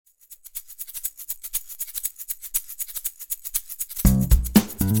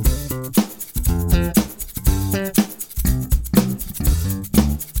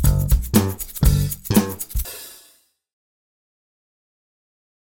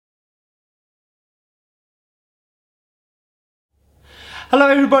Hello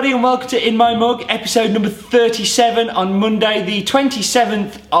everybody and welcome to In My Mug, episode number 37 on Monday the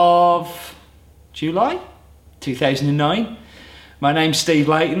 27th of July 2009. My name's Steve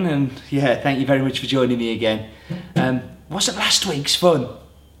Layton and yeah, thank you very much for joining me again. Wasn't last week's fun?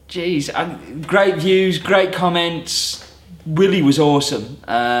 Jeez, great views, great comments. Willie was awesome.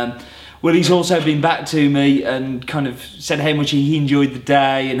 Willie's also been back to me and kind of said how much he enjoyed the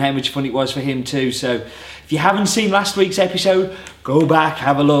day and how much fun it was for him too. So if you haven't seen last week's episode, go back,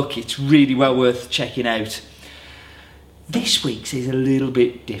 have a look. It's really well worth checking out. This week's is a little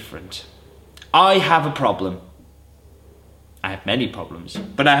bit different. I have a problem. I have many problems,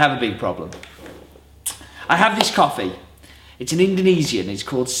 but I have a big problem. I have this coffee. It's an Indonesian. It's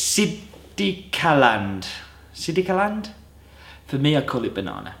called Sidikaland. Sidikaland? For me, I call it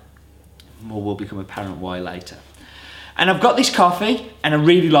banana. More will become apparent why later. And I've got this coffee and I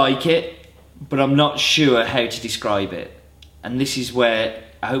really like it, but I'm not sure how to describe it. And this is where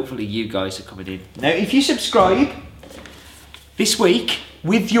hopefully you guys are coming in. Now, if you subscribe this week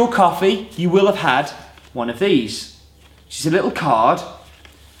with your coffee, you will have had one of these. Which is a little card.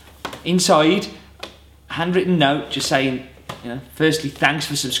 Inside, a handwritten note just saying, you know, firstly, thanks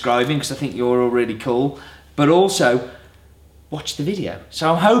for subscribing because I think you're all really cool. But also, watch the video.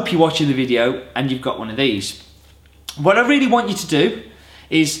 So I hope you're watching the video and you've got one of these. What I really want you to do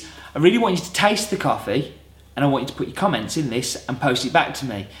is, I really want you to taste the coffee and I want you to put your comments in this and post it back to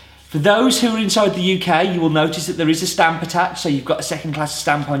me. For those who are inside the UK, you will notice that there is a stamp attached, so you've got a second class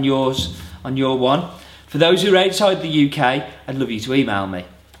stamp on yours, on your one. For those who are outside the UK, I'd love you to email me.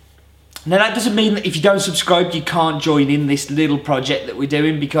 Now that doesn't mean that if you don't subscribe, you can't join in this little project that we're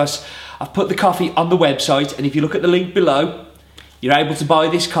doing, because I've put the coffee on the website, and if you look at the link below, you're able to buy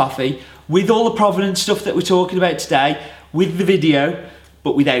this coffee with all the provenance stuff that we're talking about today, with the video,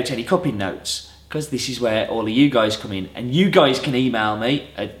 but without any cupping notes, because this is where all of you guys come in, and you guys can email me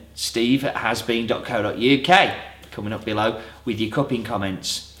at steve@hasbeen.co.uk, coming up below, with your cupping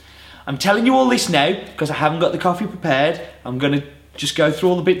comments. I'm telling you all this now because I haven't got the coffee prepared. I'm going to just go through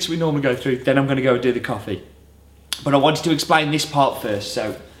all the bits we normally go through, then I'm going to go do the coffee. But I wanted to explain this part first,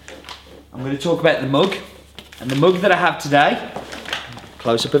 so I'm going to talk about the mug. And the mug that I have today,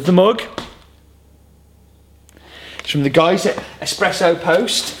 close up of the mug, it's from the guys at Espresso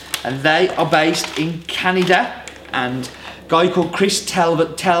Post, and they are based in Canada, and a guy called Chris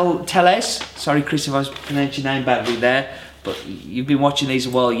Teles, sorry Chris if I was pronouncing your name badly there, but you've been watching these a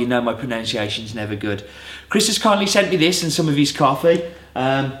while, you know my pronunciation's never good. Chris has kindly sent me this and some of his coffee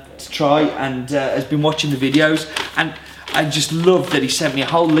to try, and has been watching the videos, and I just love that he sent me a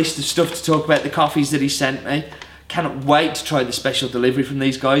whole list of stuff to talk about the coffees that he sent me. Cannot wait to try the special delivery from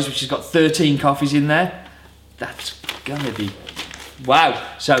these guys, which has got 13 coffees in there. That's gonna be wow.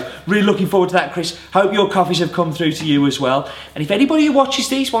 So really looking forward to that, Chris. Hope your coffees have come through to you as well. And if anybody who watches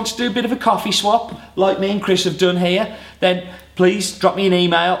these wants to do a bit of a coffee swap, like me and Chris have done here, then please drop me an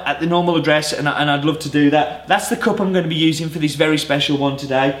email at the normal address, and I'd love to do that. That's the cup I'm going to be using for this very special one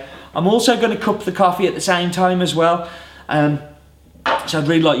today. I'm also going to cup the coffee at the same time as well. So I'd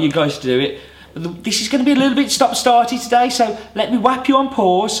really like you guys to do it. But this is going to be a little bit stop-starty today, so let me whap you on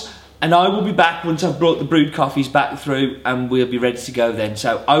pause, and I will be back once I've brought the brewed coffees back through, and we'll be ready to go then.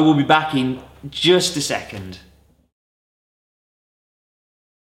 So I will be back in just a second.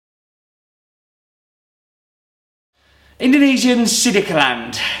 Indonesian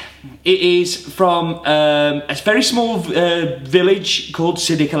Sidikaland. It is from a very small village called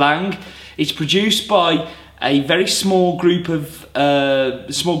Sidikalang. It's produced by a very small group of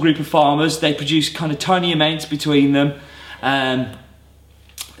farmers. They produce kind of tiny amounts between them. The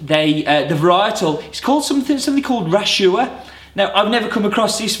varietal, it's called something called Rashua. Now, I've never come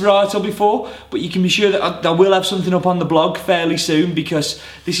across this varietal before, but you can be sure that I will have something up on the blog fairly soon, because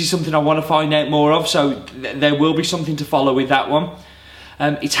this is something I want to find out more of, so there will be something to follow with that one.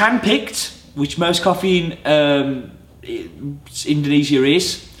 It's hand-picked, which most coffee in Indonesia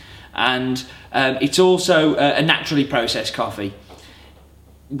is, and it's also a naturally processed coffee,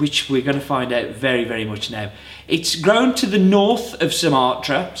 which we're going to find out very, very much now. It's grown to the north of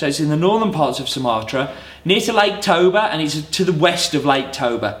Sumatra, so it's in the northern parts of Sumatra, near to Lake Toba, and it's to the west of Lake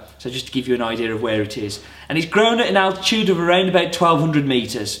Toba, so just to give you an idea of where it is. And it's grown at an altitude of around about 1,200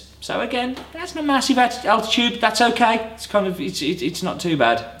 metres. So again, that's not massive altitude, that's okay. It's kind of, it's not too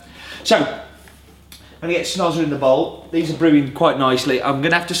bad. So, I'm going to get snozzer in the bowl. These are brewing quite nicely. I'm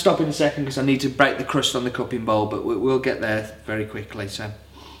going to have to stop in a second because I need to break the crust on the cupping bowl, but we'll get there very quickly. So,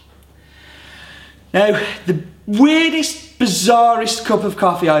 now, the weirdest, bizarrest cup of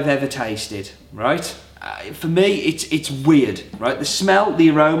coffee I've ever tasted, right? For me, it's weird, right? The smell, the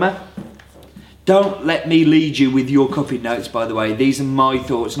aroma, don't let me lead you with your cupping notes, by the way. These are my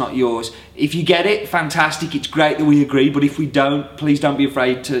thoughts, not yours. If you get it, fantastic, it's great that we agree, but if we don't, please don't be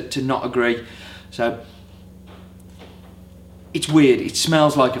afraid to not agree. So, it's weird, it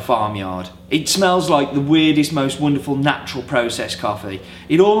smells like a farmyard. It smells like the weirdest, most wonderful natural processed coffee.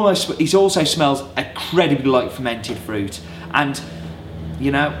 It also smells incredibly like fermented fruit. And,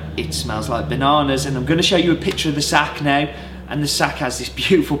 you know, it smells like bananas. And I'm gonna show you a picture of the sack now. And the sack has this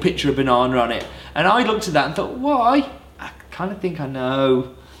beautiful picture of banana on it. And I looked at that and thought, why? I kind of think I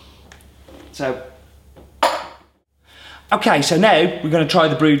know. So, okay, so now we're going to try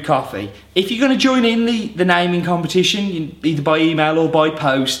the brewed coffee. If you're going to join in the naming competition, either by email or by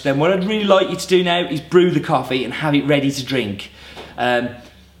post, then what I'd really like you to do now is brew the coffee and have it ready to drink.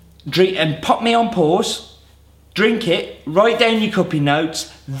 Drink and pop me on pause, drink it, write down your cupping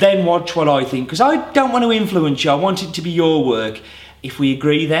notes, then watch what I think, because I don't want to influence you, I want it to be your work. If we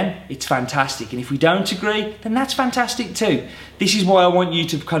agree then, it's fantastic, and if we don't agree, then that's fantastic too. This is why I want you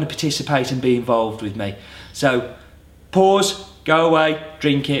to kind of participate and be involved with me. So, pause, go away,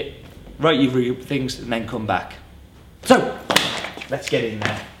 drink it, write your things, and then come back. So, let's get in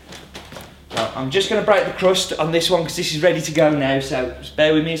there. Well, I'm just going to break the crust on this one because this is ready to go now, so just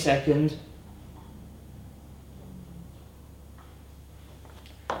bear with me a second.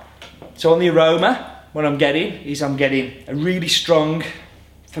 So on the aroma, what I'm getting is I'm getting a really strong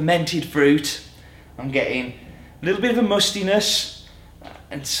fermented fruit. I'm getting a little bit of a mustiness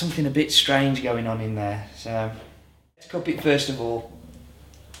and something a bit strange going on in there. So let's cup it first of all.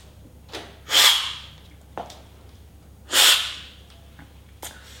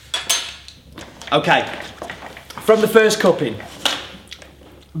 Okay, from the first cupping,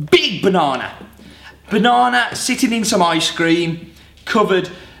 big banana. Banana sitting in some ice cream,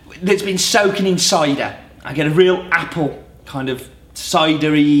 covered, that's been soaking in cider. I get a real apple kind of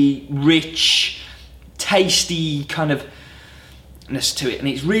cidery, rich, tasty kind of ness to it, and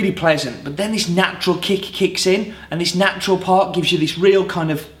it's really pleasant. But then this natural kick kicks in, and this natural part gives you this real kind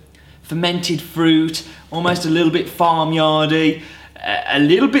of fermented fruit, almost a little bit farmyardy, a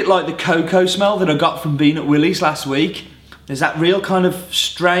little bit like the cocoa smell that I got from being at Willie's last week. There's that real kind of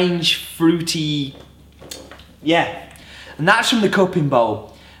strange, fruity, yeah, and that's from the cupping bowl.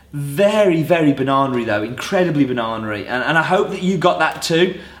 Very, very banana-y though, incredibly banana-y, and I hope that you got that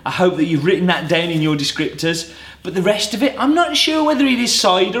too. I hope that you've written that down in your descriptors. But the rest of it, I'm not sure whether it is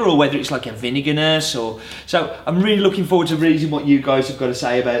cider or whether it's like a vinegarness or... So I'm really looking forward to reading what you guys have got to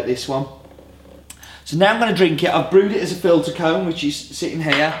say about this one. So now I'm going to drink it. I've brewed it as a filter cone, which is sitting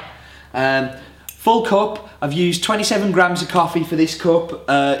here. Full cup. I've used 27 grams of coffee for this cup.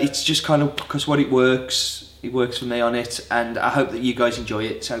 It's just kind of because what it works. It works for me on it, and I hope that you guys enjoy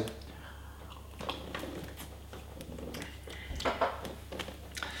it. So,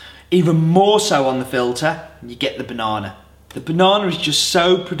 even more so on the filter, you get the banana. The banana is just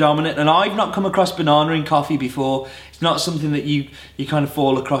so predominant, and I've not come across banana in coffee before. It's not something that you kind of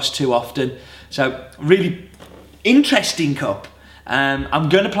fall across too often. So, really interesting cup. I'm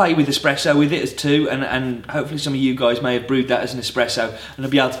going to play with espresso with it as too, and hopefully some of you guys may have brewed that as an espresso, and you'll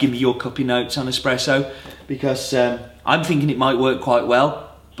be able to give me your cupping notes on espresso, because I'm thinking it might work quite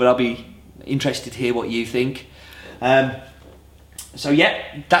well, but I'll be interested to hear what you think. So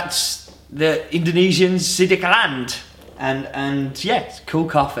yeah, that's the Indonesian's Sidikaland, and yeah, it's cool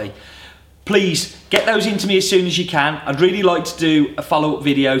coffee. Please get those into me as soon as you can. I'd really like to do a follow-up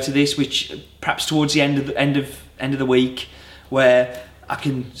video to this, which perhaps towards the end of the week, where I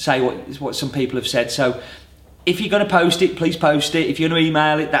can say what some people have said. So if you're going to post it, please post it. If you're going to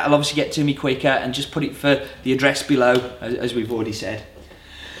email it, that'll obviously get to me quicker, and just put it for the address below, as we've already said.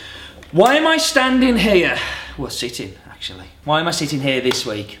 Why am I standing here? Well, sitting, actually. Why am I sitting here this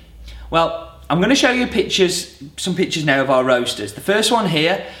week? Well, I'm going to show you some pictures now of our roasters. The first one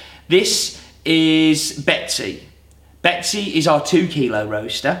here, this is Betsy. Betsy is our 2 kilo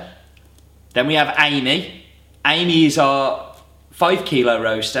roaster. Then we have Amy. Amy is our 5 kilo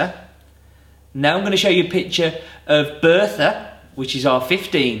roaster. Now I'm going to show you a picture of Bertha, which is our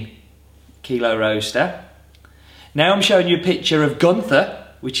 15 kilo roaster. Now I'm showing you a picture of Gunther,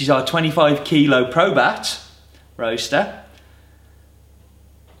 which is our 25 kilo Probat roaster.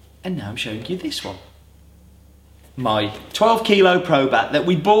 And now I'm showing you this one. My 12 kilo Probat that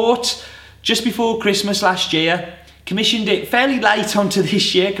we bought just before Christmas last year. Commissioned it fairly late onto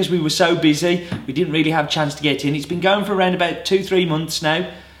this year because we were so busy. We didn't really have a chance to get in. It's been going for around about 2-3 months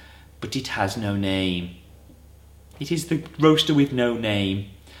now, but it has no name. It is the roaster with no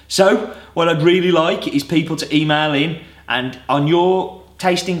name. So what I'd really like is people to email in, and on your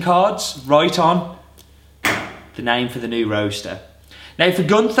tasting cards, write on the name for the new roaster. Now for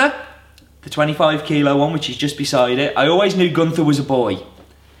Gunther, the 25 kilo one, which is just beside it. I always knew Gunther was a boy,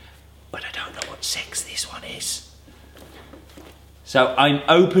 but I don't know what sex this one is. So I'm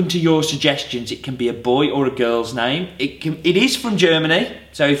open to your suggestions. It can be a boy or a girl's name. It is from Germany,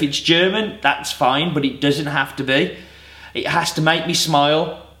 so if it's German, that's fine, but it doesn't have to be. It has to make me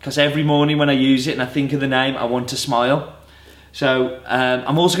smile, because every morning when I use it and I think of the name, I want to smile. So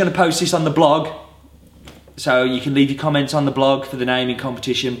I'm also going to post this on the blog, so you can leave your comments on the blog for the naming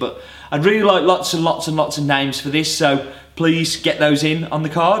competition, but I'd really like lots and lots and lots of names for this, so please get those in on the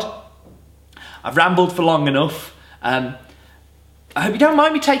card. I've rambled for long enough. I hope you don't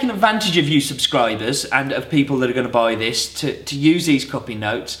mind me taking advantage of you subscribers and of people that are going to buy this to use these cupping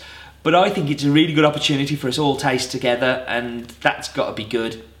notes, but I think it's a really good opportunity for us all to taste together, and that's got to be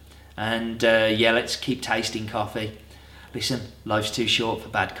good. And yeah, let's keep tasting coffee. Listen, life's too short for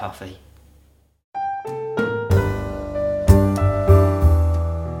bad coffee.